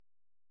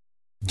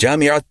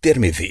Jami At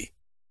Tirmidhi.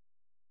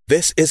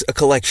 This is a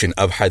collection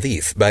of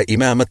hadith by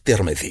Imam At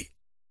Tirmidhi.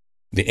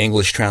 The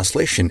English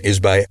translation is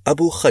by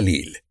Abu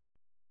Khalil.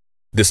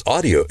 This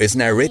audio is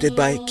narrated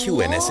by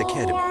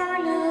qnsacademy.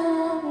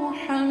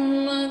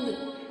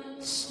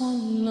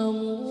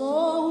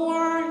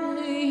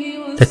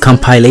 The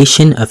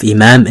compilation of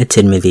Imam At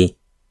Tirmidhi,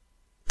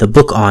 the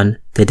book on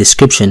the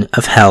description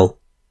of hell,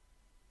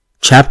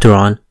 chapter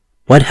on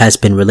what has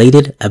been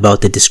related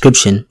about the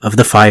description of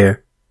the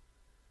fire.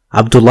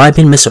 Abdullah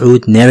bin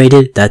Mas'ud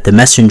narrated that the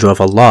Messenger of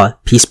Allah,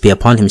 peace be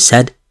upon him,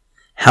 said,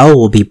 "Hell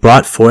will be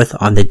brought forth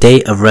on the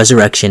day of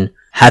resurrection,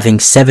 having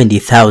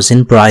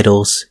 70,000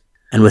 bridles,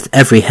 and with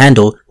every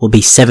handle will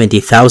be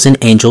 70,000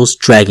 angels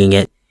dragging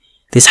it."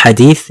 This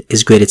hadith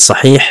is graded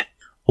sahih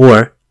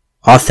or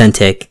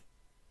authentic.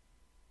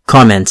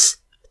 Comments: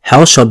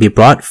 Hell shall be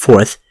brought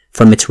forth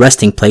from its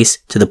resting place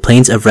to the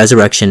plains of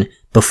resurrection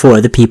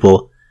before the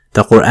people.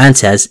 The Quran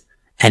says,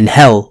 "And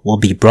hell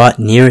will be brought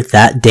near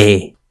that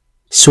day."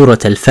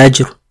 Surah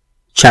Al-Fajr,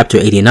 chapter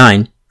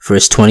 89,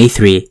 verse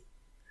 23.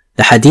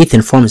 The hadith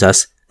informs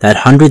us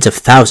that hundreds of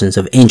thousands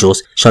of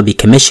angels shall be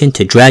commissioned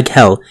to drag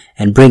hell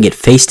and bring it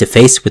face to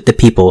face with the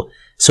people,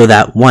 so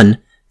that 1.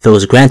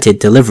 Those granted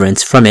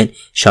deliverance from it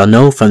shall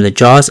know from the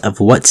jaws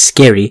of what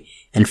scary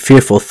and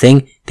fearful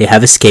thing they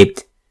have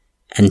escaped,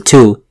 and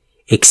 2.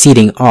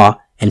 Exceeding awe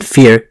and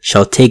fear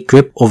shall take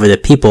grip over the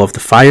people of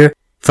the fire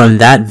from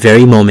that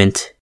very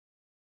moment.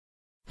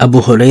 Abu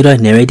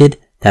Hurairah narrated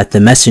that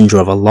the Messenger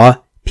of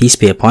Allah, peace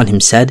be upon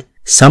him, said,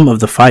 "Some of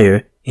the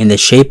fire, in the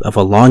shape of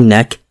a long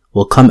neck,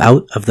 will come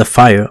out of the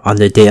fire on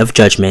the day of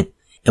judgment.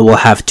 It will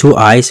have 2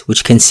 eyes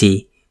which can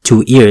see,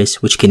 2 ears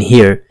which can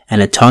hear,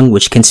 and a tongue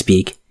which can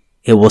speak.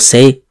 It will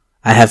say,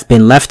 'I have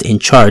been left in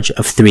charge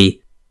of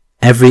 3.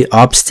 Every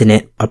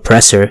obstinate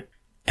oppressor,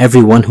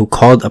 everyone who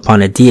called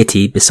upon a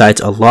deity besides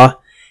Allah,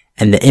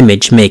 and the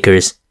image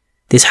makers.'"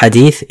 This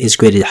hadith is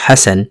graded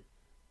Hasan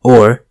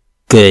or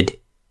good.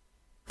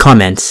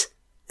 Comments: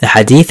 The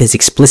hadith is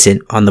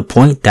explicit on the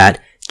point that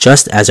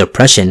just as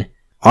oppression,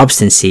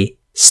 obstinacy,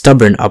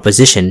 stubborn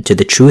opposition to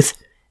the truth,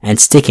 and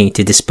sticking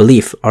to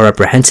disbelief are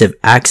reprehensive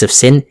acts of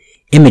sin,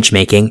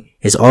 image-making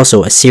is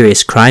also a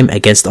serious crime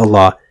against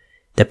Allah.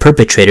 The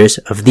perpetrators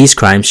of these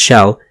crimes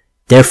shall,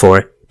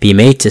 therefore, be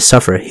made to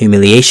suffer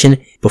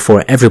humiliation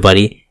before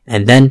everybody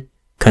and then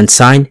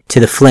consigned to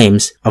the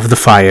flames of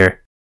the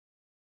fire.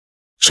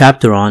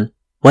 Chapter on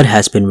what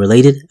has been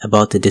related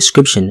about the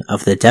description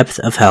of the depth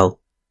of hell.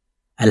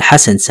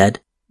 Al-Hasan said,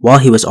 while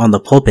he was on the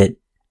pulpit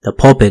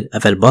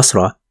of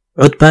Al-Basra,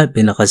 Utbah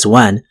bin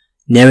Ghazwan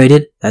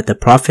narrated that the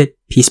Prophet,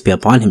 peace be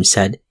upon him,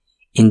 said,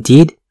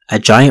 "Indeed, a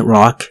giant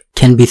rock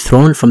can be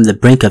thrown from the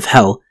brink of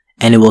hell,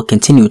 and it will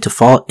continue to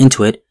fall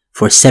into it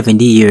for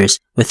 70 years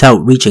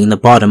without reaching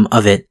the bottom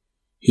of it."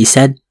 He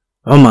said,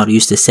 "Umar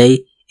used to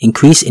say,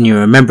 'Increase in your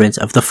remembrance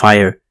of the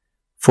fire,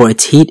 for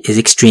its heat is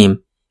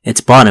extreme,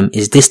 its bottom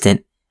is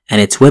distant, and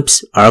its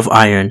whips are of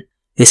iron.'"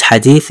 This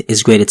hadith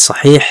is graded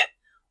sahih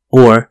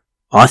or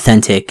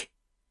authentic.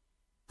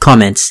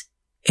 Comments: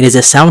 It is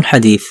a sound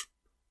hadith,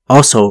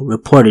 also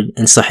reported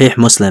in Sahih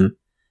Muslim,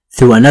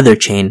 through another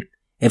chain.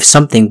 If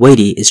something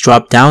weighty is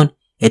dropped down,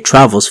 it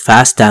travels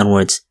fast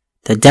downwards.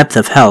 The depth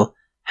of hell,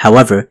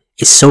 however,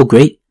 is so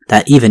great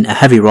that even a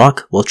heavy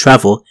rock will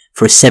travel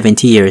for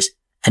 70 years,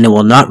 and it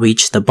will not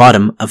reach the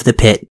bottom of the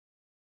pit.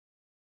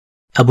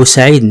 Abu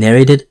Sa'id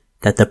narrated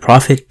that the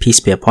Prophet, peace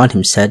be upon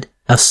him, said,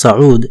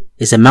 "As-Sa'ud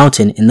is a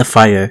mountain in the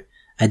fire.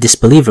 A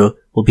disbeliever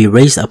will be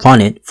raised upon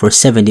it for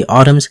 70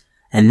 autumns,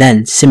 and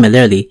then,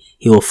 similarly,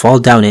 he will fall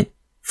down it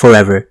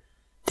forever."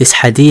 This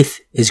hadith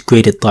is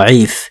graded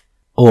da'if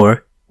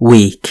or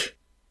weak.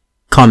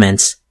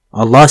 Comments: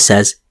 Allah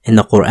says in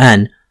the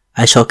Quran,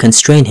 "I shall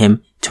constrain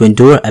him to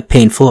endure a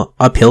painful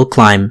uphill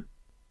climb."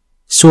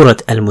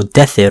 Surah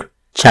Al-Muddathir,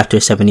 chapter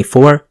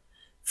 74,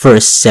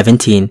 verse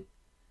 17.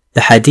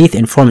 The hadith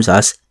informs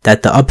us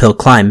that the uphill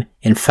climb,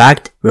 in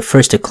fact,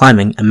 refers to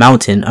climbing a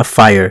mountain of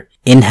fire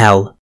in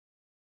hell.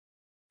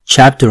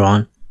 Chapter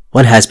on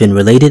what has been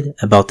related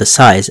about the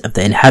size of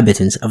the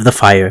inhabitants of the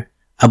fire.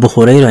 Abu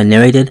Hurairah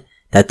narrated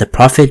that the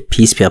Prophet,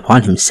 peace be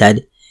upon him,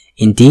 said,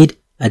 "Indeed,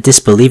 a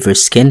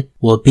disbeliever's skin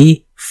will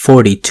be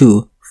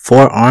 42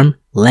 forearm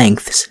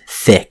lengths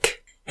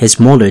thick. His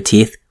molar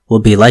teeth will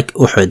be like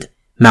Uhud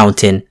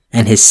mountain,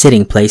 and his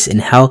sitting place in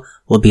hell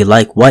will be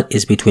like what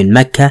is between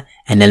Mecca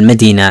and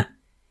Al-Medina."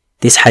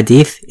 This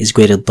hadith is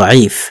graded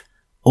da'if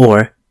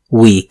or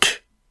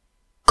weak.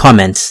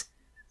 Comments: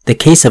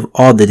 The case of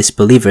all the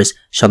disbelievers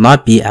shall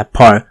not be at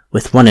par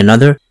with one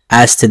another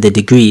as to the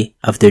degree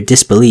of their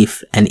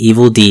disbelief and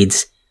evil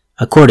deeds.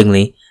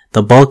 Accordingly,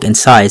 the bulk and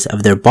size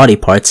of their body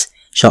parts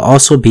shall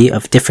also be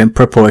of different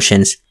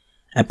proportions.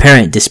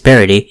 Apparent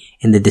disparity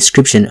in the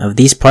description of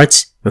these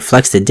parts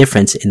reflects the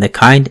difference in the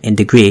kind and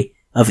degree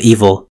of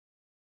evil.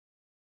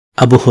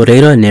 Abu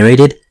Hurairah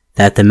narrated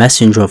that the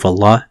Messenger of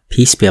Allah,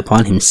 peace be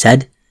upon him,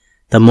 said,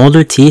 "The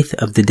molar teeth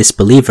of the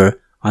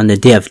disbeliever on the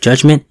day of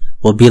judgment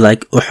will be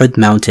like Uhud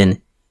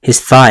mountain, his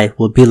thigh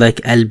will be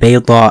like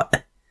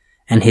Al-Bayda,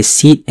 and his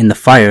seat in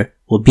the fire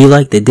will be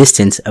like the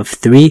distance of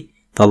 3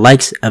 the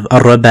likes of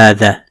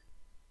Ar-Rabada.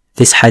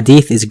 This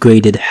hadith is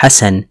graded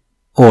Hasan,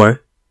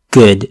 or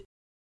good.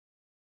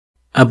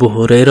 Abu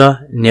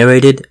Hurairah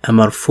narrated a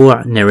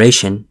marfu'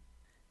 narration.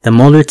 The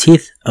molar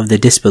teeth of the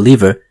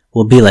disbeliever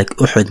will be like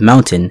Uhud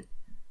mountain.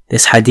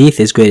 This hadith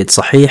is graded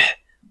Sahih,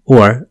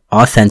 or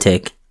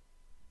authentic.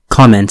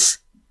 Comments.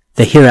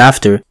 The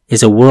hereafter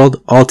is a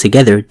world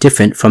altogether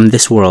different from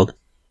this world.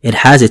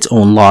 It has its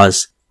own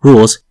laws,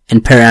 rules,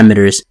 and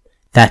parameters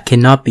that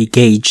cannot be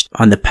gauged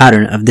on the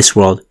pattern of this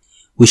world.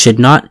 We should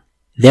not,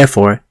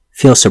 therefore,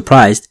 feel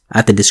surprised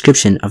at the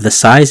description of the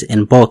size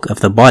and bulk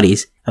of the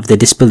bodies of the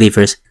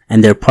disbelievers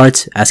and their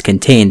parts as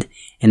contained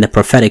in the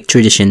prophetic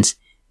traditions,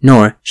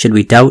 nor should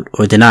we doubt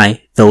or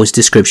deny those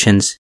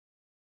descriptions.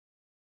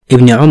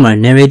 Ibn Umar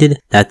narrated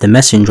that the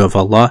Messenger of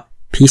Allah,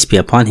 peace be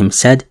upon him,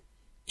 said,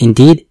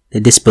 "Indeed, the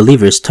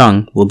disbeliever's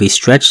tongue will be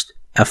stretched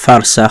a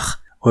farsakh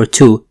or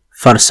 2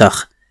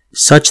 farsakh,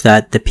 such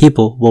that the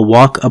people will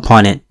walk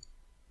upon it."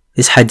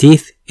 This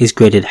hadith is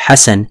graded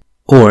Hasan,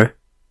 or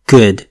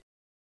good.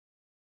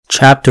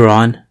 Chapter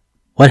on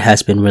what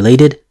has been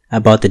related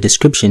about the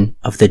description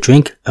of the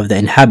drink of the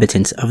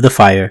inhabitants of the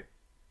fire.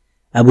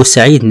 Abu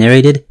Sa'id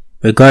narrated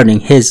regarding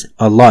his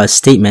Allah's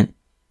statement,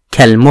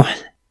 Kal-muhl,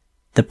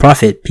 the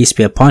Prophet, peace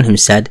be upon him,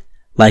 said,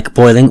 like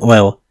boiling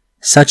oil,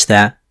 such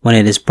that when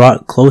it is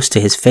brought close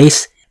to his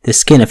face, the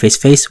skin of his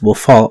face will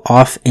fall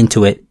off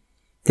into it.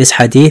 This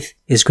hadith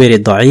is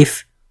graded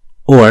da'if,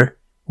 or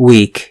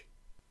weak.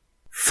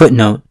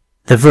 Footnote,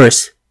 the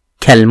verse,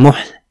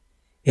 Kal-muhl,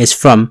 is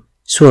from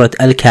Surah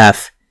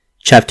Al-Kahf,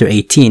 chapter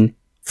 18,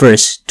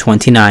 verse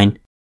 29.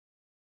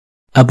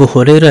 Abu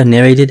Hurairah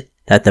narrated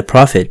that the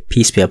Prophet,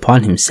 peace be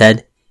upon him,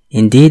 said,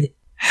 "Indeed,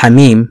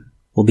 hamim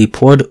will be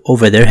poured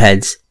over their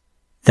heads.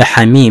 The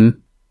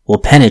hamim will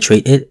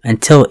penetrate it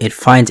until it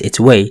finds its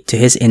way to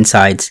his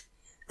insides.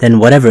 Then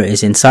whatever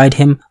is inside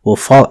him will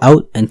fall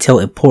out until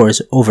it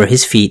pours over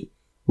his feet,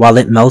 while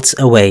it melts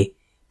away.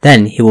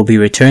 Then he will be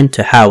returned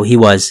to how he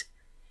was."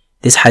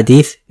 This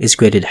hadith is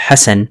graded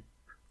Hasan,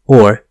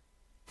 or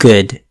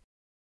good.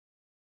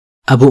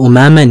 Abu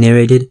Umama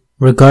narrated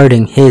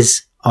regarding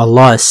his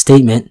Allah's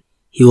statement,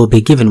 "He will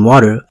be given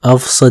water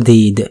of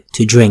sadid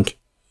to drink.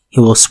 He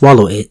will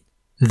swallow it."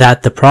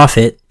 That the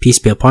Prophet, peace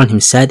be upon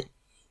him, said,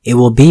 "It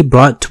will be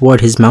brought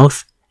toward his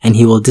mouth, and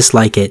he will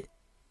dislike it.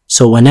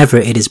 So whenever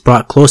it is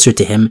brought closer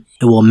to him,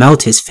 it will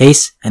melt his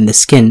face, and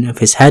the skin of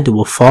his head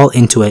will fall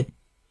into it.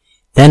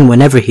 Then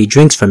whenever he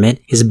drinks from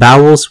it, his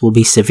bowels will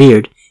be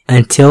severed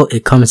until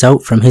it comes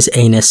out from his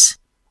anus."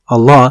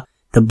 Allah,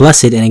 the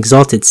Blessed and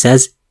Exalted,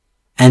 says,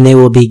 "And they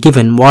will be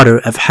given water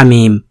of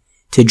hamim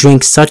to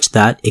drink such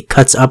that it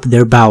cuts up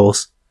their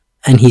bowels."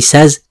 And he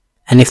says,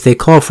 "And if they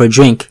call for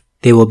drink,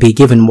 they will be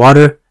given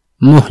water,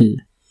 muhl,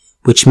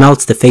 which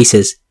melts the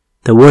faces,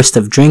 the worst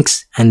of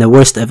drinks and the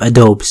worst of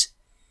adobes."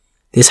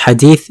 This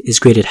hadith is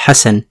graded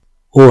Hasan,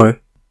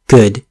 or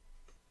good.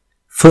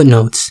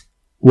 Footnotes.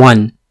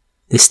 1.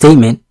 The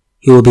statement,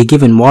 "He will be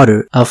given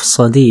water of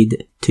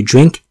sadid to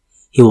drink,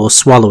 he will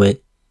swallow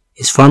it,"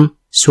 is from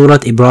Surah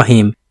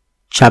Ibrahim,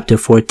 chapter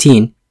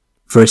 14,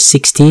 verse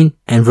 16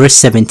 and verse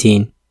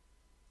 17.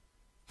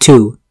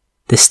 2.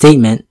 The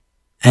statement,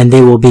 "And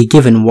they will be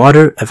given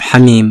water of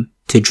hamim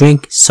to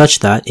drink such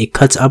that it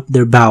cuts up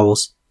their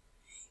bowels,"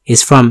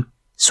 is from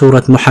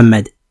Surah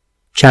Muhammad,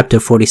 chapter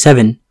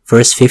 47,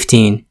 verse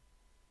 15.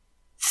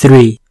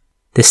 3.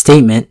 The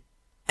statement,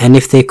 "And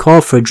if they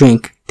call for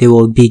drink, they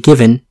will be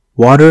given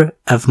water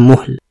of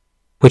muhl,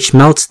 which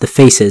melts the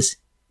faces,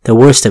 the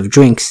worst of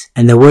drinks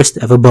and the worst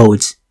of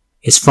abodes,"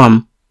 is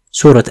from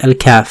Surah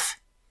Al-Kahf,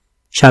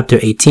 chapter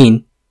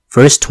 18,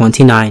 verse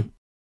 29.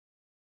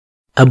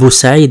 Abu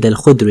Sa'id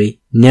al-Khudri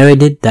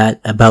narrated that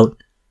about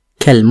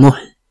Kal-muhl,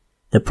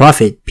 the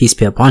Prophet, peace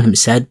be upon him,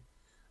 said,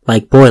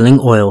 like boiling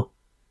oil,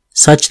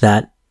 such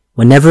that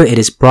whenever it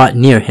is brought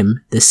near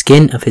him, the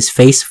skin of his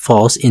face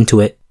falls into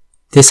it.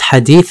 This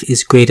hadith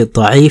is graded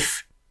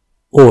da'if,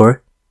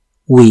 or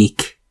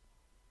weak.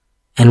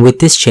 And with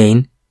this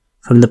chain,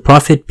 from the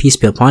Prophet, peace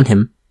be upon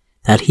him,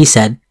 that he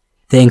said,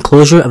 the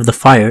enclosure of the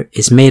fire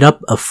is made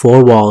up of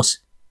 4 walls.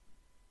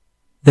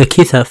 The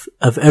kithaf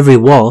of every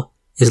wall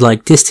is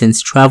like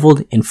distance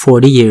traveled in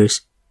 40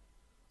 years.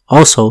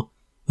 Also,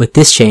 with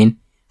this chain,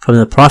 from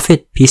the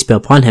Prophet, peace be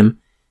upon him,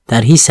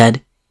 that he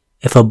said,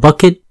 if a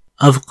bucket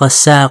of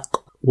qasaq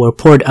were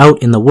poured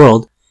out in the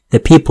world, the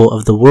people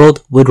of the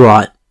world would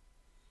rot.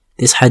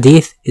 This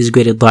hadith is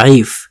graded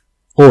da'if,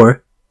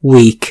 or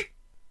weak.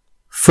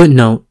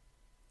 Footnote.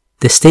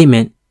 The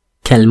statement,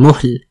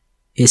 Kal-muhl,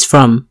 is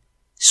from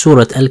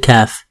Surah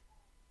Al-Kahf,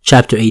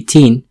 chapter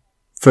 18,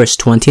 verse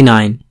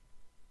 29.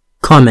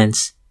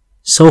 Comments.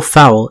 So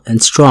foul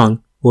and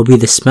strong will be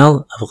the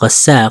smell of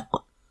qasaq,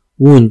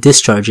 wound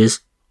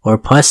discharges, or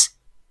pus,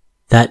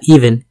 that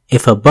even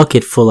if a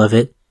bucket full of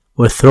it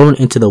were thrown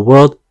into the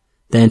world,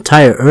 the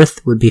entire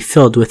earth would be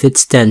filled with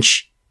its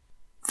stench.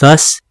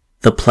 Thus,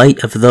 the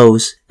plight of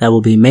those that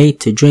will be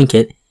made to drink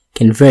it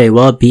can very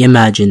well be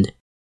imagined.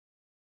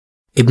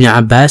 Ibn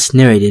Abbas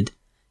narrated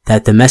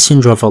that the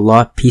Messenger of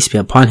Allah, peace be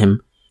upon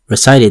him,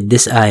 recited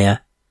this ayah,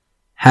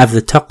 "Have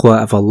the taqwa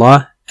of Allah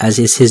as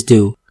is His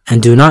due, and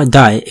do not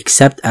die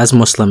except as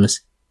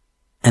Muslims."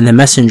 And the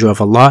Messenger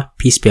of Allah,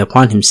 peace be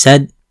upon him,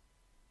 said,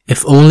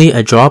 "If only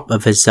a drop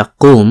of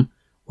az-Zaqqum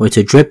were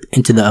to drip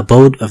into the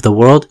abode of the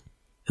world,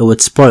 it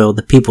would spoil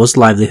the people's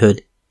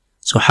livelihood.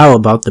 So how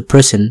about the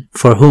person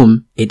for whom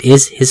it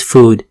is his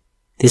food?"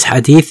 This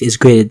hadith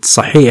is graded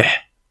sahih,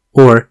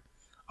 or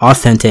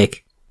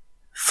authentic.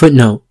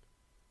 Footnote: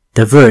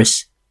 the verse,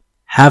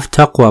 "Have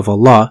taqwa of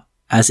Allah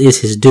as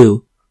is His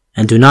due,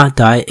 and do not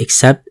die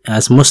except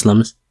as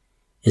Muslims,"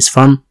 is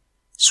from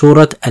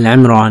Surah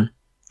Al-Imran,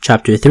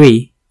 chapter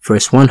 3,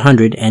 verse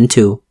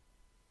 102.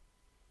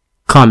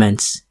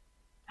 Comments: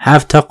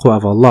 Have taqwa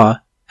of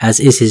Allah as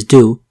is His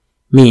due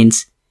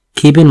means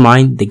keep in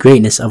mind the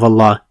greatness of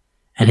Allah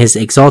and His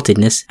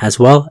exaltedness, as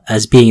well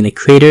as being the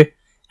Creator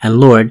and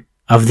Lord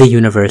of the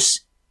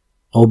universe.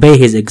 Obey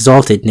His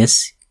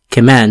exaltedness,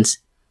 commands,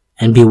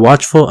 and be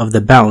watchful of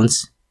the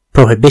bounds,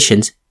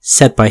 prohibitions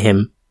set by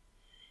Him.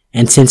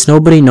 And since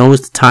nobody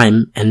knows the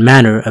time and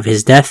manner of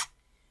his death,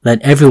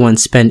 let everyone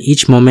spend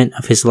each moment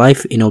of his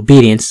life in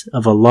obedience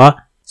of Allah,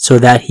 so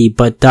that he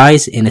but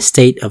dies in a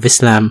state of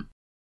Islam.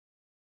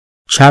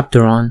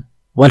 Chapter on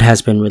what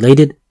has been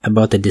related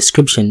about the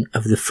description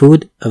of the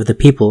food of the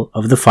people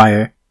of the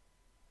fire.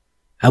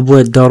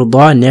 Abu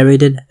Darda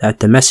narrated that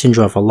the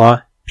Messenger of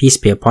Allah, peace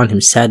be upon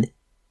him, said,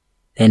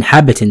 "The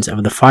inhabitants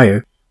of the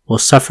fire will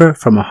suffer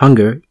from a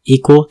hunger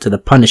equal to the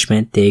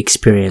punishment they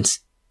experience.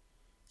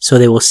 So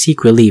they will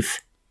seek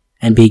relief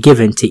and be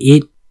given to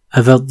eat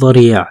of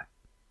al-dhariya,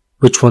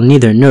 which will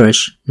neither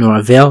nourish nor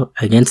avail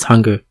against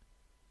hunger.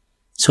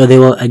 So they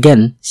will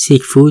again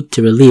seek food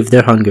to relieve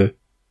their hunger,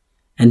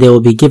 and they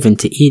will be given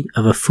to eat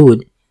of a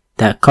food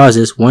that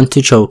causes one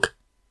to choke.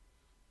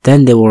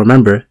 Then they will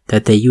remember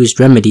that they used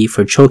remedy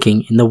for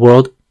choking in the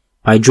world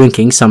by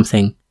drinking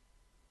something.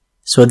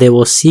 So they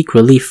will seek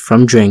relief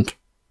from drink.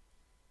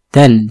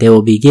 Then they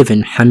will be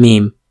given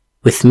hamim,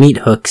 with meat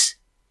hooks.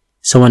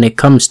 So when it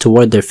comes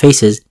toward their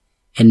faces,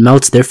 it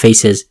melts their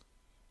faces,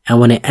 and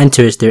when it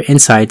enters their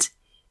insides,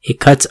 it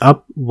cuts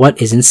up what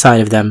is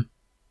inside of them.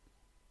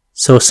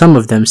 So some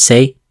of them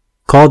say,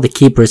 'Call the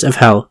keepers of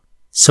hell.'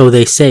 So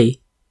they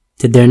say,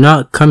 'Did there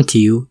not come to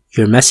you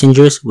your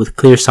messengers with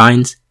clear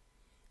signs?'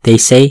 They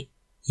say,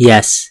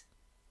 'Yes.'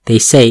 They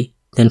say,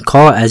 'Then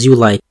call as you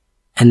like,'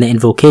 and the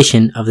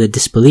invocation of the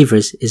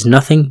disbelievers is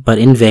nothing but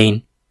in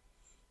vain.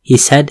 He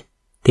said,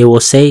 they will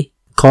say,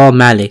 'Call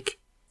Malik.'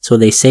 So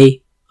they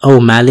say, 'O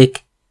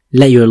Malik,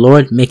 let your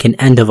Lord make an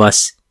end of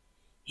us.'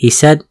 He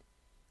said,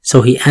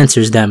 so he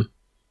answers them,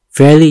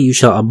 'Verily you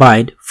shall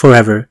abide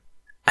forever.'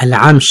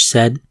 Al-Amsh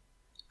said,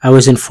 I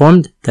was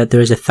informed that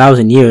there is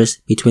 1,000 years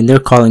between their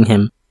calling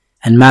him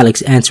and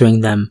Malik's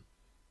answering them.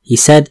 He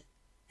said,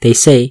 they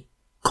say,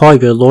 'Call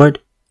your Lord,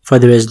 for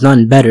there is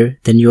none better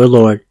than your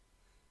Lord.'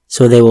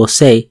 So they will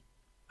say,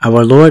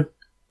 'Our Lord,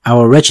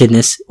 our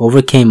wretchedness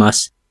overcame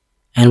us,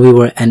 and we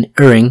were an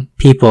erring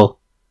people.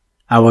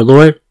 Our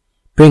Lord,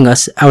 bring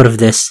us out of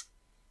this.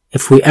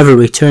 If we ever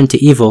return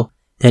to evil,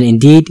 then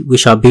indeed we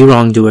shall be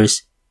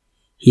wrongdoers.'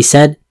 He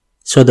said,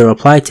 so the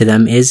reply to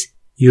them is,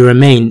 'You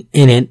remain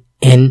in it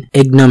in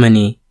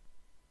ignominy,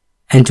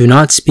 and do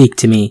not speak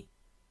to me.'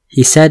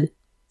 He said,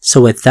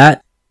 so with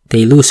that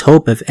they lose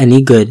hope of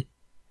any good,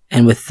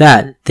 and with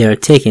that they are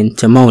taken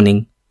to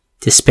moaning,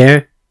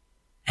 despair,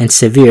 and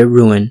severe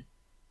ruin.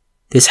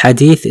 This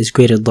hadith is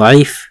graded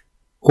da'if,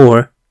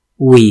 or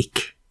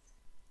weak.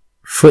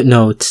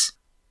 Footnotes: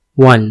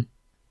 1.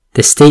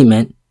 The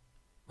statement,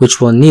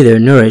 which will neither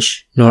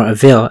nourish nor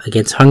avail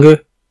against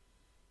hunger,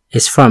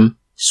 is from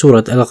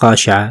Surah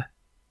Al-Qashi'ah,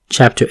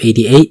 chapter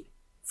 88,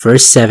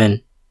 verse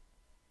 7.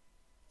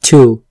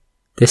 2.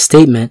 The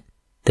statement,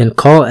 then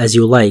call as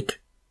you like,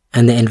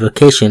 and the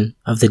invocation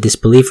of the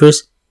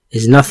disbelievers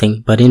is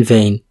nothing but in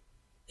vain,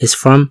 is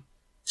from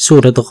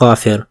Surah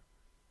Al-Ghafir,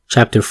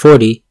 chapter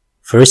 40,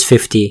 verse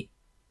 50.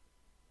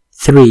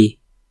 3.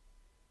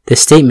 The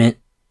statement,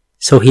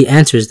 so he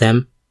answers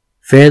them,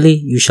 'Verily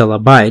you shall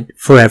abide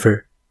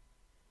forever,'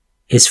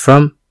 is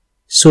from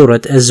Surah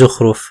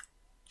Az-Zukhruf,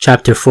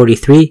 chapter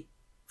 43,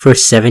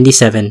 verse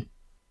 77.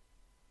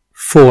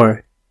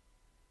 4.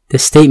 The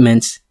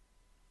statements,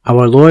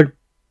 'Our Lord,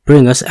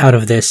 bring us out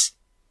of this.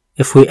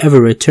 If we ever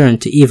return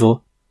to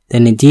evil,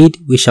 then indeed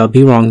we shall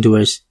be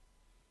wrongdoers.'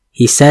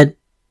 He said,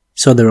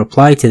 so the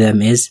reply to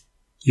them is,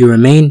 'You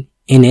remain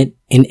in it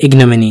in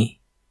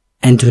ignominy,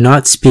 and do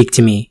not speak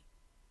to me,'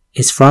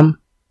 is from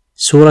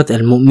Surah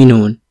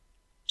Al-Mu'minun,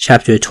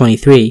 chapter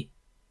 23,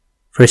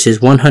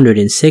 verses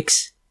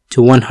 106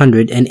 to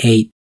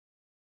 108.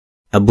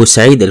 Abu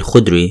Sa'id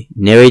al-Khudri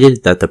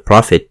narrated that the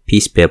Prophet,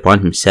 peace be upon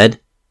him, said,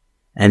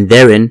 "And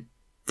therein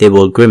they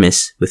will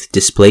grimace with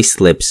displaced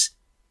lips.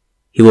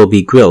 He will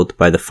be grilled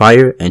by the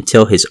fire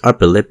until his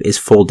upper lip is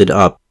folded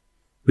up,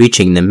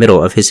 reaching the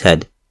middle of his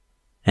head,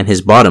 and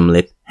his bottom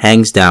lip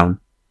hangs down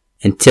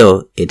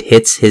until it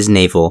hits his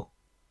navel."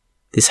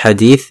 This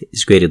hadith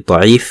is graded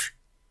da'if,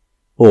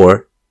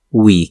 or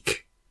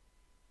weak.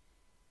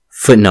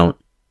 Footnote: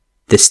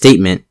 the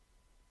statement,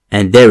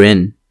 "And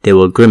therein they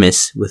will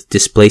grimace with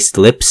displaced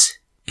lips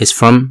is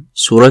from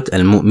Surah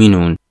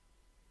Al-Mu'minun,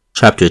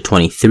 chapter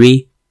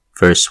 23,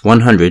 verse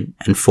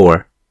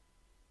 104.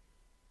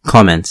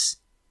 Comments.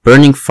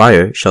 Burning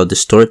fire shall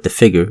distort the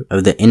figure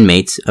of the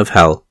inmates of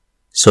hell,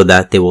 so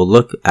that they will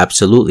look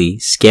absolutely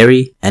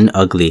scary and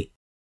ugly.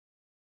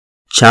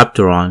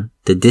 Chapter on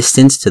the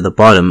distance to the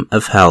bottom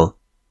of hell.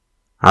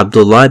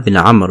 Abdullah bin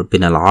Amr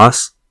bin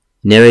al-As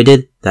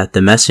narrated that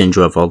the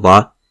Messenger of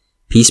Allah,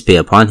 peace be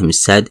upon him,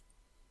 said,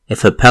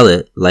 "If a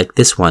pellet like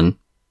this one,"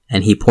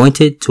 and he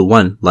pointed to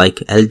one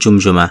like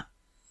al-Jumjumah,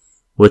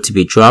 "were to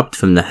be dropped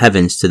from the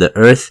heavens to the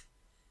earth,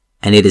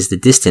 and it is the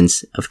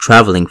distance of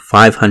traveling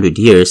 500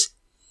 years,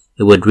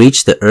 it would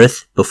reach the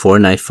earth before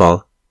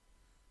nightfall.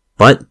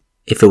 But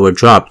if it were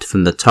dropped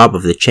from the top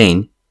of the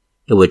chain,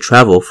 it would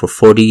travel for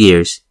 40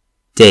 years,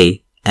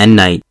 day and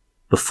night,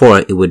 before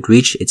it would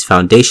reach its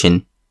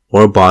foundation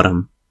or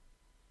bottom."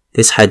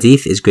 This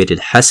hadith is graded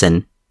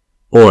Hasan,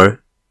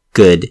 or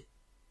good.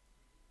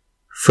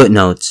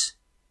 Footnotes.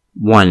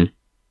 1.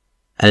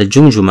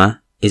 Al-Jumjumah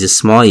is a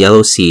small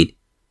yellow seed,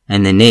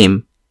 and the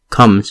name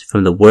comes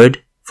from the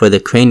word for the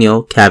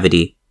cranial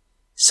cavity.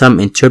 Some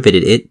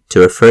interpreted it to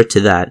refer to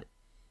that.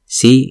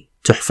 See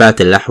Tuhfat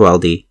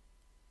al-Ahwaldi.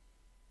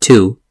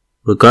 2.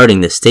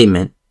 Regarding the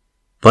statement,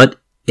 "But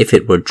if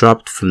it were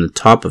dropped from the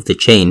top of the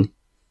chain,"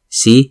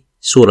 see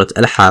Surah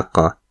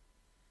Al-Haqqa,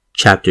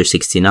 chapter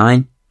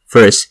 69,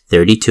 verse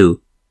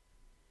 32.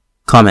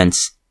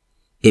 Comments.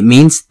 It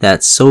means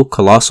that so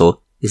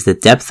colossal is the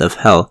depth of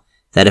hell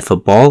that if a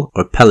ball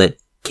or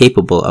pellet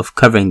capable of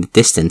covering the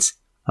distance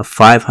of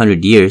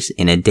 500 years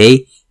in a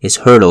day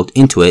is hurled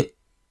into it,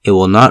 it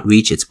will not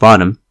reach its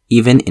bottom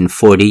even in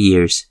 40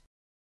 years.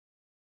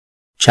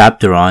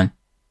 Chapter on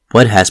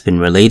what has been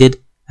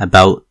related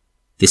about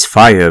this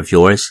fire of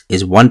yours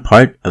is one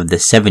part of the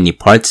 70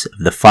 parts of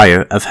the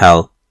fire of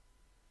hell.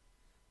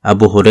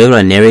 Abu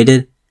Hurairah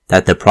narrated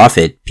that the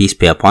Prophet, peace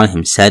be upon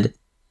him, said,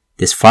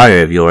 "This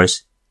fire of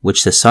yours,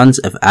 which the sons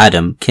of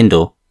Adam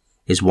kindle,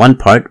 is one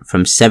part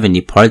from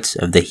 70 parts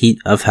of the heat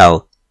of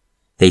hell."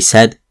 They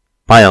said,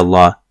 "By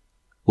Allah,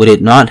 would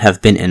it not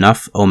have been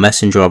enough, O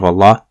Messenger of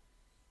Allah?"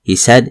 He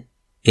said,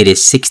 "It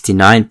is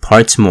 69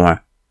 parts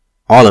more,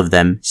 all of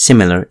them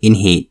similar in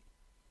heat."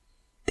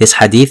 This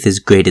hadith is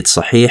graded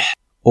Sahih,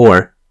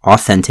 or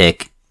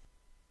authentic.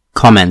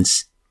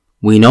 Comments.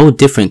 We know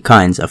different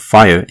kinds of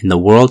fire in the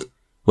world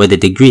where the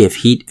degree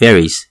of heat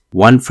varies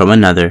one from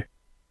another.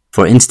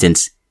 For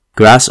instance,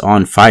 grass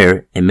on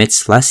fire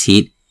emits less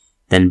heat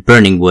than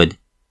burning wood.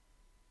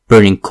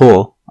 Burning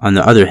coal, on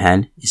the other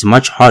hand, is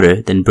much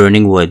hotter than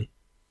burning wood.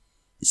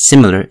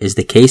 Similar is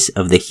the case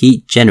of the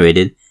heat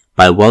generated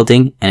by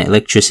welding and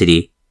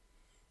electricity.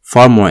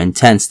 Far more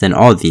intense than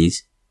all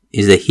these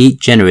is the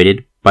heat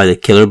generated by the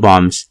killer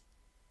bombs.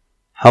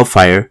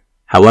 Hellfire,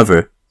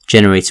 however,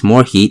 generates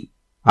more heat,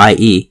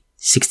 i.e.,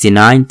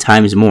 69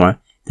 times more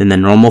than the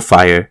normal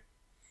fire.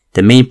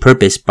 The main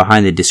purpose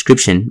behind the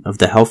description of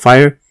the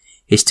hellfire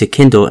is to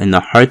kindle in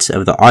the hearts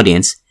of the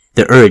audience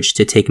the urge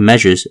to take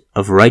measures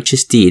of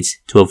righteous deeds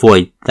to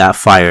avoid that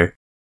fire.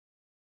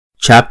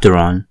 Chapter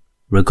on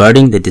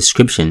regarding the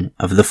description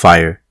of the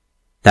fire,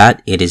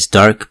 that it is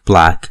dark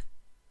black.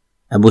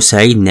 Abu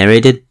Sa'id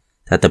narrated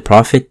that the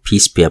Prophet,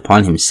 peace be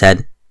upon him,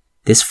 said,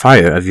 "This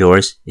fire of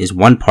yours is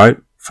one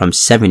part from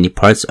 70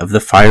 parts of the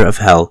fire of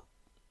hell.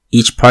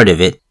 Each part of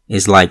it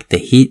is like the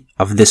heat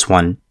of this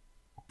one."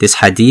 This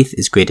hadith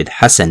is graded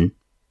Hasan,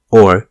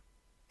 or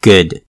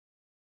good.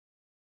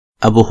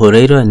 Abu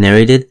Hurairah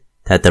narrated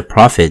that the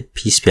Prophet,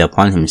 peace be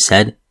upon him,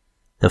 said,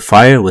 "The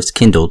fire was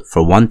kindled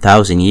for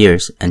 1,000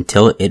 years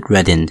until it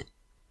reddened.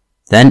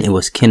 Then it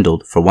was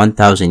kindled for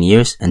 1,000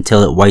 years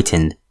until it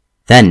whitened.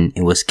 Then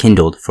it was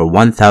kindled for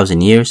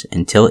 1,000 years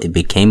until it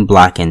became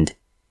blackened.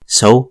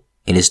 So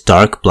it is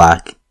dark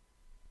black."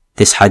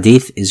 This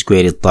hadith is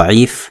graded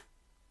da'if,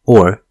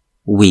 or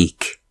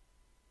weak.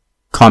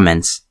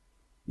 Comments.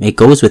 It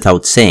goes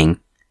without saying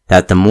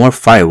that the more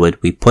firewood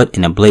we put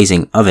in a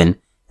blazing oven,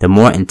 the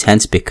more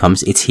intense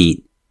becomes its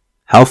heat.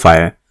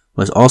 Hellfire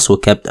was also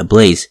kept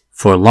ablaze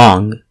for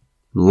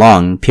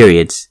long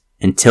periods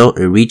until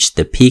it reached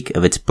the peak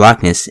of its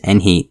blackness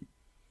and heat.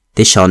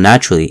 This shall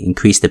naturally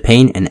increase the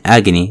pain and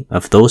agony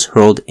of those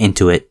hurled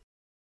into it.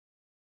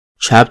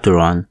 Chapter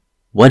on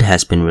what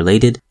has been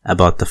related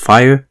about the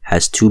fire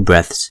has 2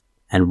 breaths,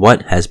 and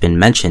what has been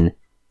mentioned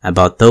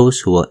about those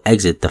who will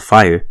exit the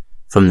fire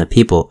from the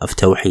people of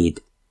Tawheed.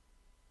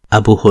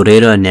 Abu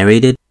Hurairah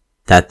narrated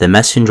that the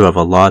Messenger of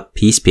Allah,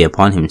 peace be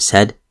upon him,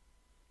 said,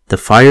 "The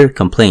fire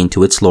complained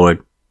to its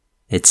Lord.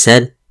 It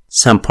said,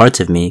 'Some parts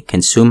of me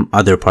consume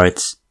other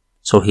parts.'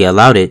 So he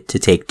allowed it to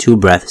take 2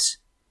 breaths,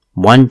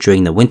 one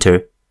during the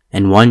winter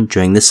and one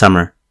during the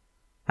summer.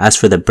 As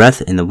for the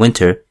breath in the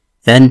winter,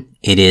 then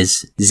it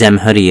is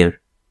Zamharir,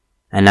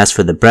 and as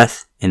for the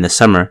breath in the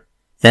summer,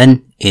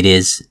 then it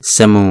is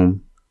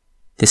Samum."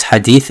 This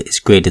hadith is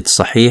graded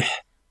Sahih,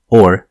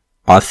 or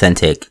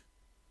authentic.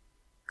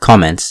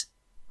 Comments.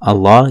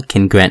 Allah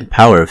can grant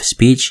power of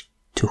speech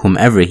to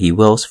whomever He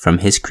wills from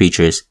His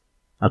creatures.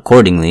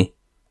 Accordingly,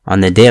 on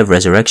the day of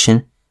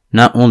resurrection,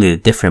 not only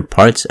the different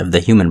parts of the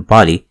human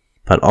body,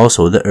 but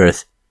also the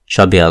earth,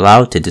 shall be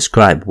allowed to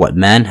describe what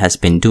man has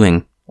been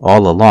doing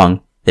all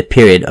along the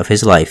period of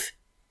his life.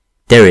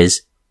 There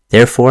is,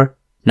 therefore,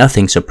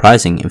 nothing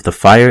surprising if the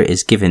fire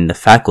is given the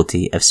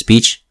faculty of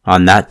speech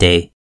on that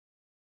day.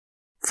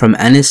 From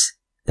Anas,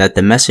 that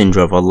the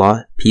Messenger of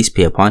Allah, peace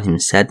be upon him,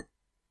 said,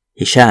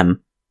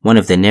 Hisham, one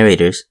of the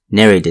narrators,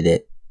 narrated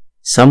it.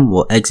 Some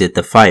will exit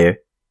the fire.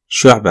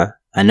 Shu'bah,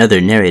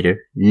 another narrator,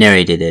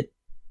 narrated it.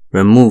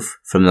 Remove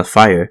from the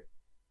fire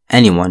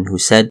anyone who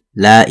said,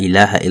 La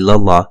ilaha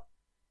illallah,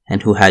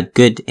 and who had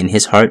good in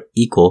his heart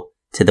equal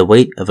to the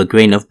weight of a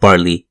grain of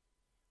barley.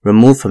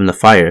 Remove from the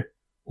fire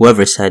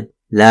whoever said,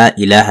 La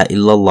ilaha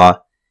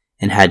illallah,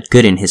 and had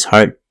good in his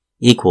heart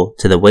equal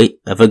to the weight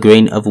of a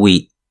grain of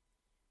wheat.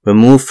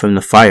 Remove from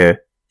the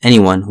fire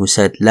anyone who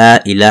said, La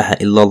ilaha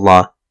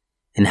illallah,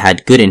 and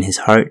had good in his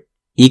heart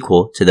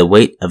equal to the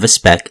weight of a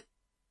speck.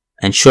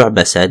 And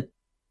Shu'bah said,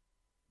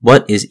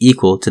 What is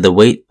equal to the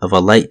weight of a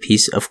light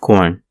piece of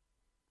corn?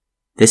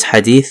 This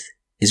hadith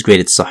is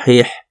graded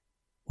sahih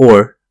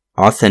or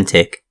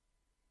authentic.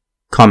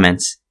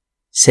 Comments.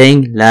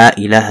 Saying La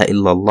ilaha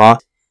illallah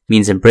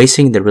means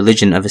embracing the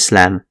religion of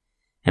Islam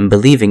and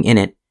believing in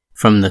it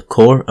from the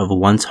core of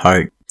one's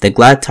heart. The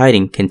glad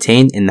tiding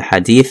contained in the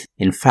hadith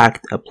in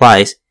fact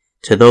applies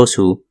to those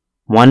who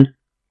 1.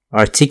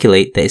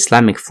 Articulate the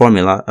Islamic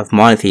formula of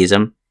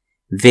monotheism,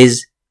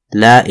 viz.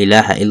 La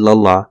ilaha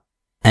illallah,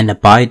 and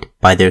abide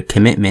by their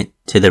commitment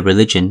to the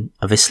religion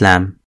of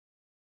Islam.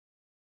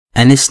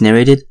 Anas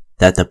narrated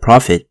that the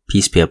Prophet,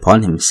 peace be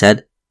upon him,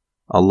 said,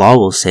 Allah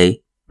will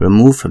say,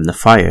 Remove from the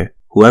fire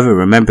whoever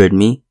remembered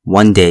me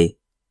one day,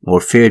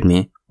 or feared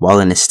me while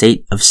in a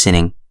state of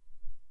sinning.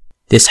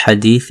 This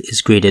hadith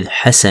is graded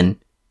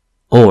Hasan,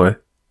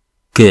 or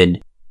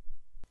good.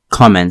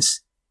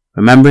 Comments.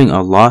 Remembering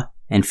Allah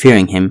and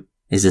fearing Him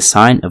is a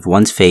sign of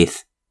one's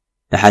faith.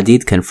 The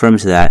hadith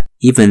confirms that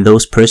even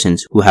those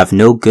persons who have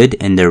no good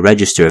in their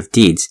register of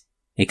deeds,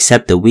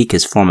 except the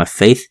weakest form of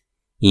faith,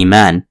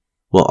 Iman,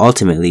 will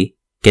ultimately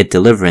get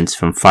deliverance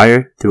from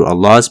fire through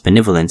Allah's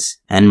benevolence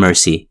and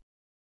mercy.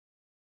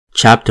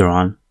 Chapter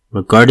on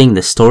regarding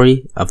the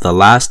story of the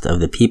last of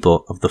the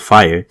people of the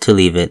fire to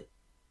leave it.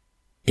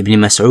 Ibn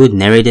Mas'ud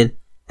narrated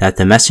that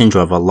the Messenger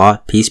of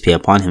Allah, peace be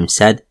upon him,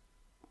 said,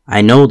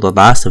 I know the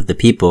last of the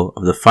people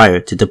of the fire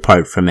to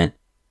depart from it.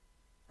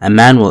 A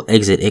man will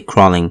exit it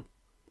crawling,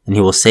 and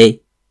he will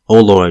say, O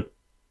Lord,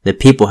 the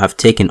people have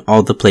taken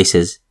all the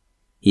places.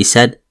 He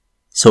said,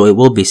 So it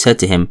will be said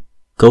to him,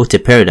 Go to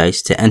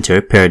paradise to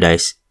enter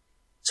paradise.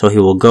 So he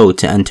will go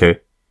to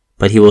enter,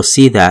 but he will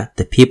see that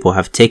the people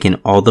have taken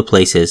all the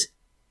places.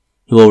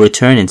 He will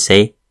return and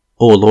say,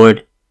 O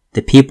Lord,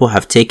 the people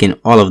have taken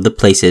all of the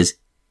places.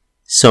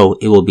 So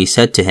it will be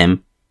said to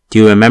him, Do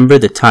you remember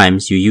the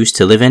times you used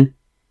to live in?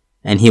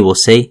 And he will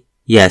say,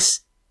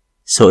 Yes.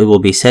 So it will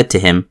be said to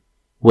him,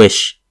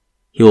 Wish.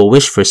 He will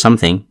wish for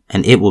something,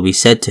 and it will be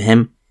said to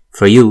him,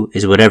 For you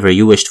is whatever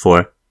you wished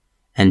for,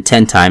 and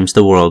 10 times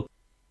the world.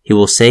 He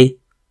will say,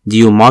 Do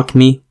you mock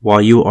me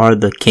while you are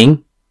the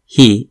king?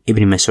 He,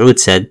 Ibn Mas'ud,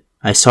 said,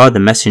 I saw the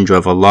Messenger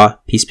of Allah,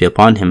 peace be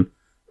upon him,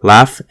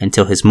 laugh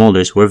until his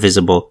molars were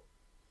visible.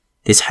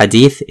 This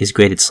hadith is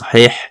graded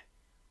sahih,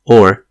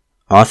 or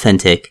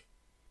authentic.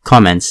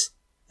 Comments.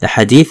 The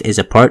hadith is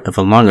a part of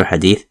a longer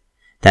hadith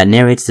that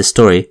narrates the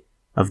story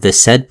of the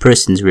said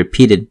person's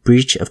repeated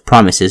breach of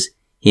promises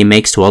he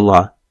makes to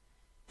Allah.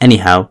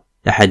 Anyhow,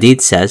 the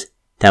hadith says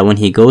that when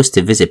he goes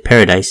to visit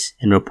paradise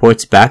and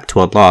reports back to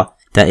Allah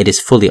that it is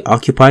fully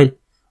occupied,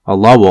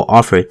 Allah will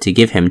offer to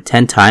give him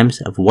 10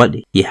 times of what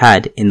he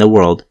had in the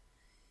world.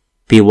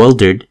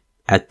 Bewildered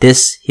at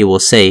this, he will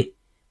say,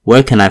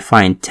 Where can I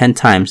find 10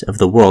 times of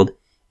the world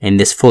in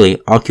this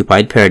fully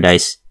occupied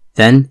paradise?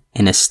 Then,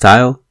 in a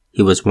style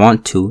he was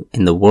wont to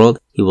in the world,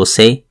 he will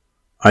say,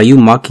 Are you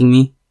mocking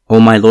me, O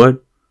my Lord?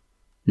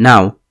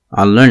 Now,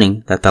 on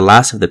learning that the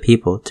last of the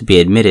people to be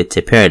admitted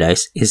to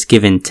paradise is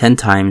given 10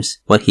 times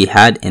what he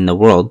had in the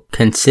world,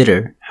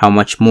 consider how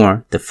much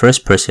more the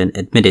first person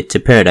admitted to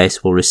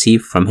paradise will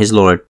receive from his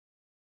Lord.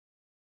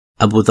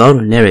 Abu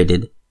Dharr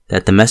narrated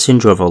that the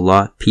Messenger of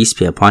Allah, peace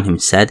be upon him,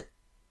 said,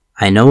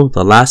 I know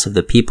the last of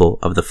the people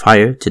of the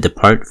fire to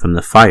depart from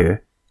the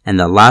fire, and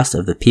the last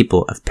of the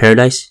people of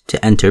paradise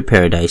to enter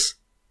paradise.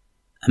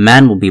 A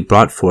man will be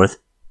brought forth,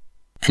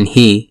 and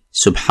he,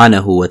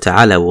 subhanahu wa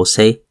ta'ala, will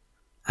say,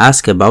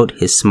 Ask about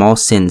his small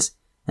sins,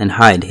 and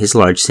hide his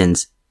large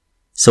sins.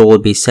 So it will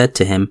be said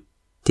to him,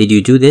 Did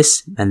you do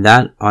this and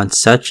that on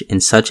such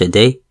and such a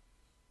day?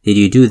 Did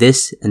you do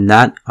this and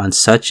that on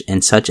such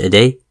and such a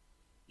day?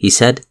 He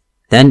said,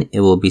 Then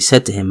it will be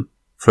said to him,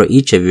 For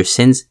each of your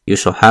sins you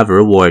shall have a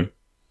reward.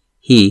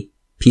 He,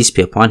 peace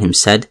be upon him,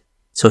 said,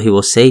 So he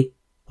will say,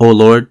 O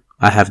Lord,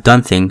 I have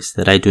done things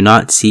that I do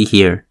not see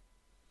here.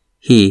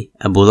 He,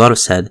 Abu Dharr,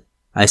 said,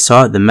 I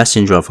saw the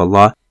Messenger of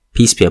Allah,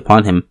 peace be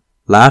upon him,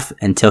 laugh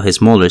until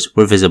his molars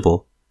were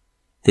visible.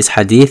 This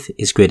hadith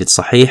is graded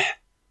sahih,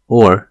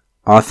 or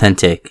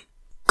authentic.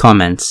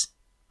 Comments.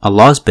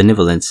 Allah's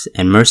benevolence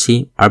and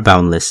mercy are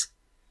boundless.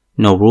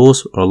 no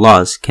rules or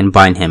laws can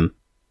bind him,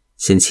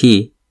 since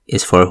he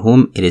is for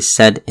whom it is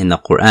said in the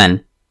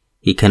Quran,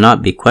 he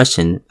cannot be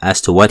questioned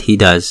as to what he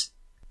does.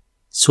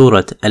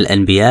 Surah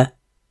Al-Anbiya,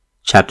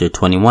 chapter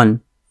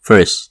 21,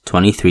 verse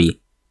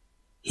 23.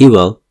 He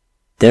will,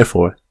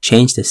 therefore,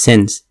 change the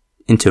sins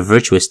into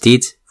virtuous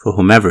deeds for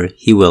whomever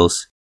he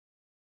wills.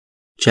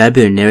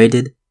 Jabir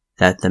narrated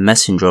that the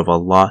Messenger of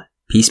Allah,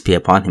 peace be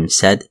upon him,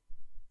 said,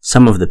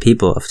 some of the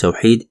people of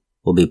Tawheed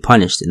will be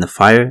punished in the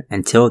fire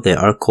until they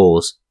are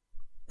coals.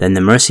 Then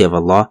the mercy of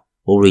Allah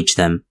will reach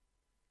them.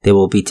 They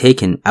will be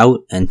taken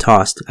out and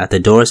tossed at the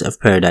doors of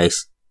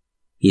paradise.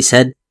 He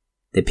said,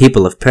 the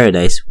people of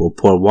paradise will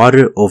pour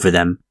water over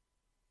them,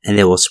 and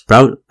they will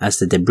sprout as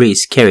the debris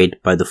carried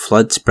by the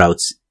flood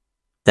sprouts.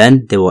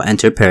 Then they will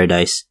enter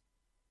paradise.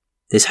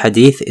 This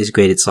hadith is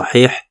graded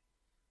sahih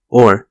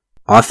or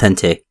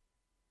authentic.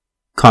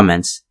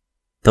 Comments.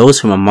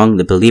 Those from among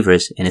the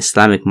believers in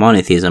Islamic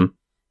monotheism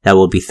that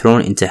will be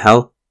thrown into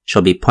hell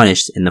shall be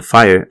punished in the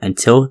fire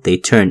until they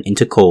turn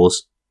into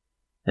coals.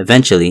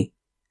 Eventually,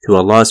 through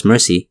Allah's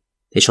mercy,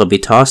 they shall be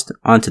tossed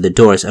onto the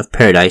doors of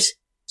paradise,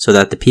 so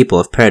that the people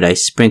of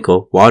paradise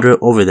sprinkle water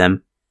over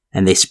them,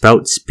 and they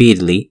sprout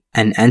speedily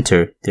and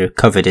enter their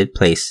coveted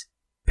place,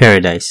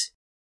 paradise.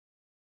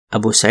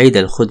 Abu Sa'id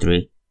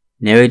al-Khudri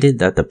narrated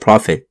that the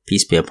Prophet,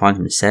 peace be upon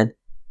him, said,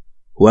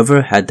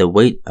 whoever had the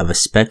weight of a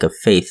speck of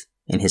faith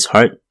in his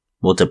heart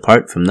will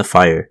depart from the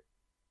fire.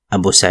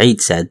 Abu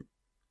Sa'id said,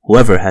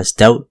 whoever has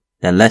doubt,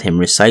 then let him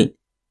recite,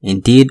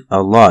 indeed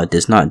Allah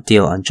does not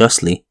deal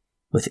unjustly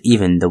with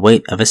even the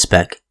weight of a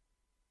speck.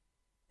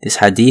 This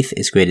hadith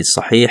is graded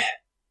sahih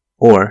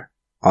or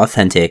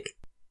authentic.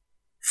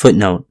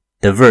 Footnote,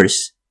 the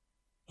verse,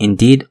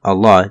 indeed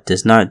Allah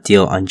does not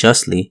deal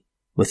unjustly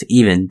with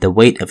even the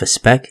weight of a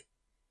speck,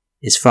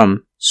 is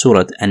from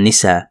Surah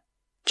An-Nisa,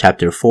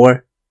 chapter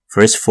 4,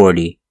 verse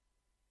 40.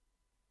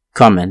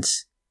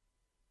 Comments.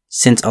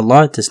 Since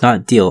Allah does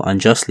not deal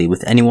unjustly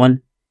with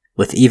anyone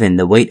with even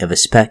the weight of a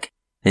speck,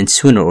 then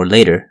sooner or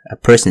later a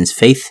person's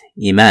faith,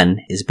 iman,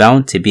 is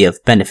bound to be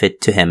of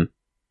benefit to him.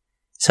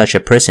 Such a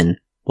person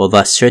will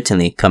thus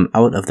certainly come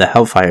out of the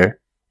hellfire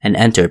and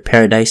enter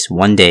paradise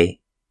one day.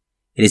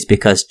 It is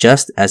because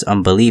just as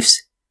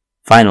unbelief's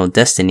final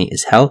destiny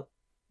is hell,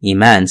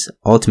 iman's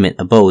ultimate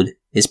abode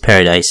is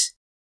paradise.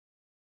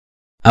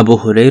 Abu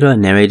Hurairah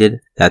narrated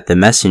that the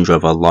Messenger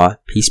of Allah,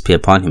 peace be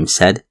upon him,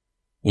 said,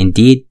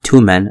 indeed,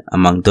 two men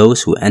among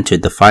those who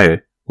entered the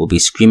fire will be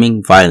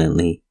screaming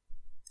violently.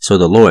 So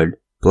the Lord,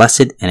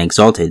 blessed and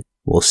exalted,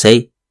 will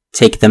say,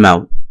 take them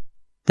out.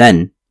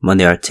 Then, when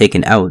they are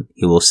taken out,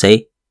 he will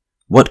say,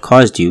 what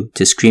caused you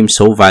to scream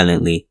so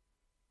violently?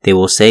 They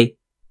will say,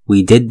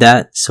 we did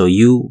that so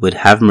you would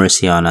have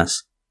mercy on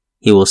us.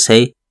 He will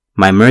say,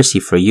 my mercy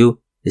for you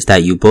is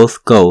that you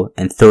both go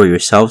and throw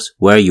yourselves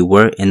where you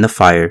were in the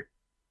fire.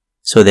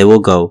 So they will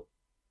go.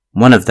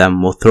 One of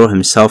them will throw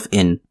himself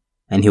in,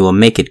 and he will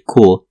make it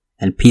cool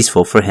and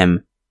peaceful for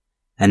him,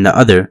 and the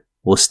other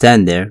will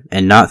stand there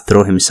and not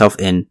throw himself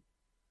in.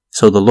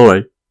 So the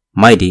Lord,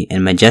 mighty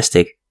and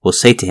majestic, will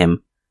say to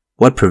him,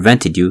 what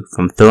prevented you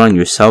from throwing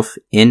yourself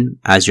in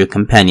as your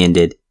companion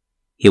did?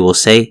 He will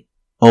say,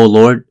 O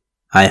Lord,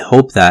 I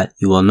hope that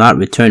you will not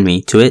return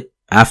me to it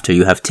after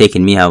you have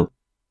taken me out.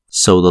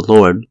 So the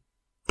Lord,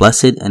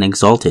 blessed and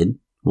exalted,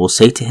 will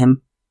say to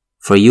him,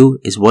 for you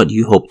is what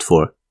you hoped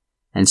for.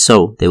 And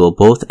so they will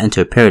both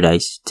enter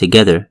paradise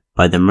together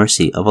by the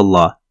mercy of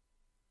Allah.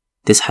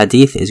 This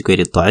hadith is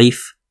graded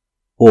da'if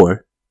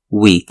or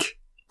weak.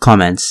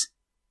 Comments.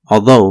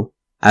 Although,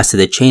 as to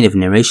the chain of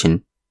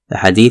narration, the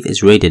hadith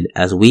is rated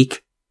as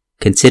weak,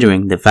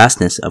 considering the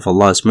vastness of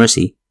Allah's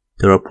mercy,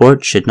 the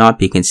report should not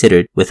be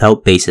considered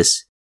without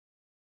basis.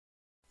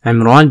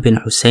 Imran bin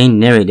Hussein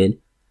narrated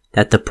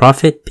that the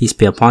Prophet, peace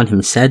be upon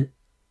him, said,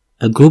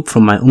 a group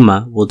from my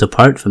ummah will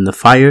depart from the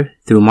fire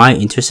through my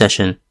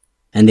intercession,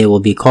 and they will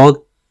be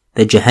called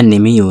the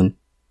Jahannamiyun.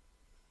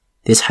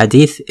 This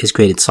hadith is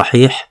graded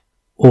sahih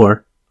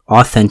or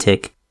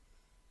authentic.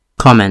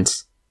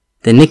 Comments.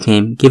 The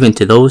nickname given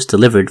to those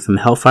delivered from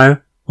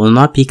hellfire will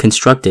not be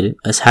constructed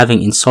as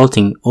having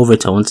insulting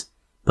overtones,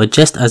 but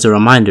just as a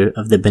reminder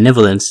of the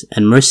benevolence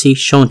and mercy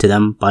shown to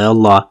them by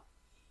Allah.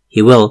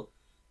 He will,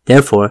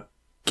 therefore,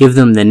 give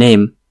them the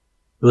name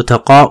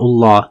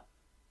Utaqa'ullah,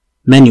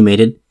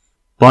 manumitted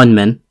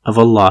bondmen of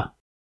Allah.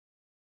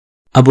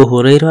 Abu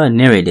Hurairah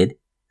narrated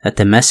that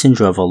the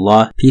Messenger of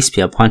Allah, peace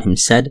be upon him,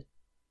 said,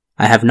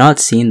 I have not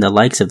seen the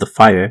likes of the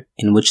fire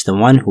in which the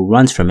one who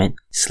runs from it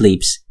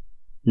sleeps,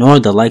 nor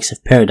the likes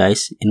of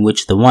paradise in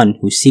which the one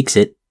who seeks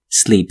it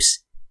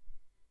sleeps.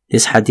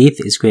 This hadith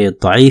is graded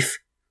da'if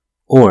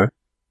or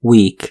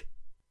weak.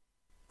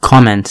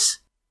 Comments.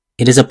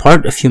 It is a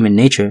part of human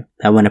nature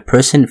that when a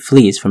person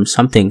flees from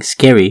something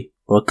scary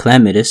or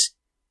calamitous,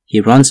 he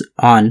runs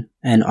on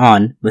and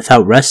on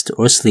without rest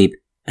or sleep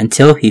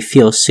until he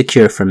feels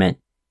secure from it.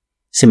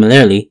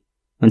 Similarly,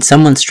 when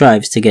someone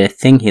strives to get a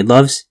thing he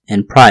loves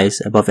and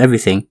prizes above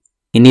everything,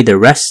 he neither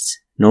rests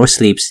nor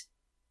sleeps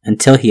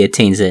until he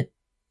attains it.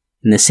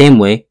 In the same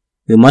way,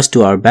 we must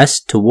do our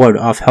best to ward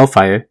off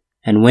hellfire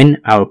and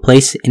win our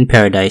place in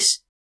paradise.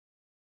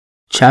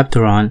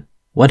 Chapter on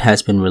what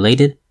has been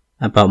related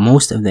about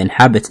most of the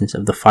inhabitants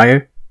of the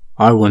fire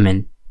are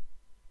women.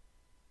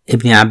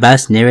 Ibn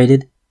Abbas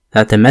narrated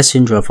that the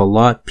Messenger of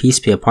Allah, peace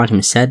be upon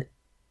him, said,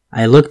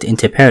 I looked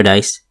into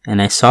paradise,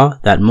 and I saw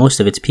that most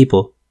of its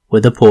people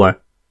were the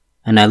poor,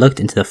 and I looked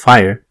into the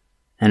fire,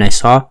 and I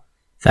saw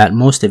that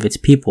most of its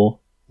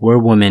people were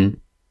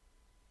women.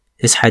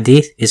 This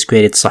hadith is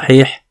graded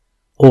sahih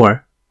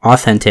or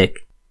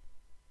authentic.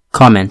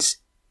 Comments.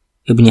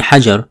 Ibn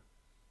Hajar,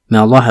 may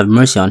Allah have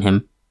mercy on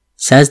him,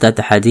 says that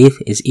the hadith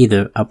is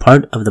either a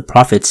part of the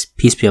Prophet's,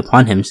 peace be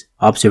upon him's,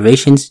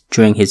 observations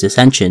during his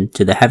ascension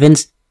to the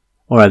heavens,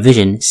 or a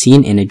vision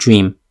seen in a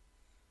dream.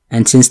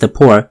 And since the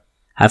poor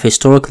have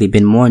historically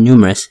been more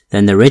numerous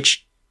than the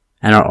rich,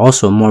 and are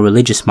also more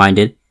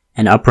religious-minded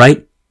and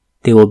upright,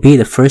 they will be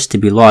the first to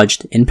be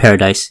lodged in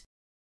paradise.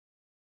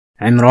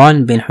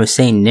 Imran bin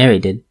Hussein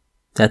narrated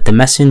that the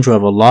Messenger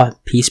of Allah,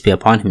 peace be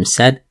upon him,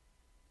 said,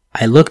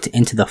 I looked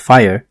into the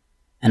fire,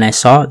 and I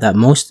saw that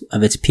most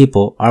of its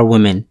people are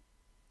women,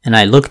 and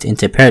I looked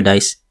into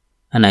paradise,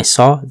 and I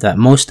saw that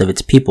most of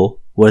its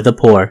people were the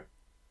poor.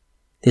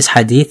 This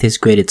hadith is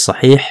graded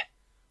sahih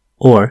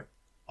or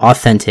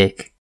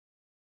authentic.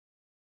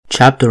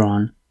 Chapter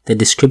on the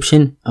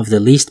description of the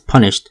least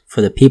punished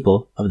for the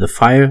people of the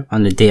fire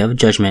on the Day of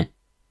Judgment.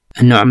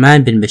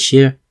 An-Nu'man bin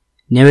Bashir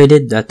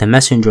narrated that the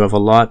Messenger of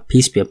Allah,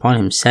 peace be upon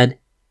him, said,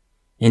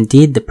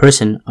 Indeed, the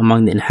person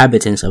among the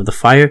inhabitants of the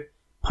fire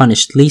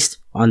punished least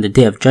on the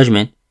Day of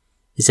Judgment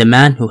is a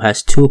man who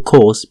has 2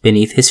 coals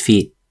beneath his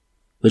feet,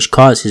 which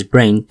cause his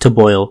brain to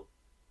boil.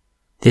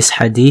 This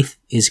hadith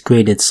is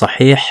graded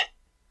sahih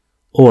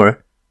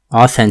or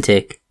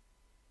authentic.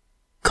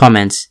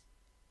 Comments.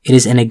 It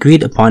is an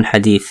agreed upon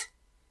hadith.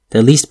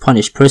 The least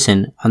punished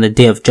person on the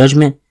Day of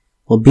Judgment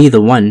will be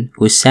the one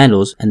whose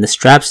sandals and the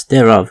straps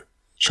thereof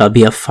shall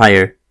be of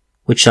fire,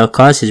 which shall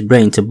cause his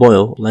brain to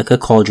boil like a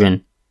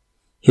cauldron.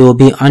 He will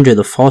be under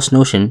the false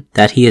notion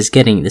that he is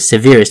getting the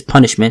severest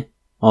punishment,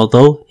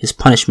 although his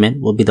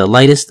punishment will be the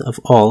lightest of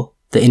all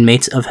the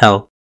inmates of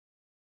hell.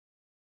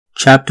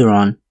 Chapter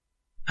on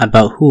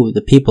about who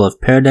the people of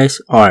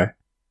paradise are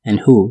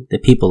and who the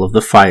people of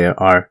the fire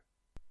are.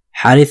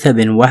 Haritha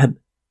bin Wahb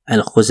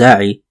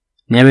al-Khuza'i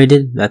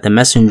narrated that the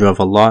Messenger of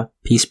Allah,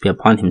 peace be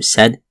upon him,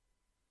 said,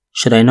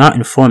 Should I not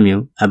inform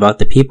you about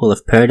the people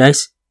of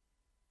paradise?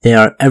 They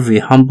are every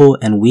humble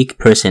and weak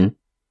person,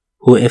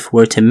 who if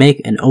were to make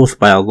an oath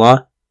by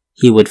Allah,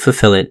 he would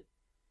fulfill it.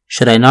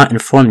 Should I not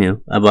inform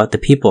you about the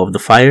people of the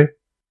fire?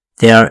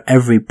 They are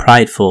every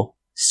prideful,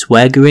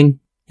 swaggering,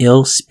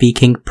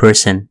 ill-speaking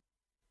person.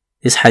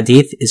 This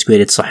hadith is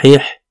graded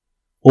sahih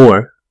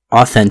or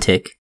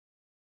authentic.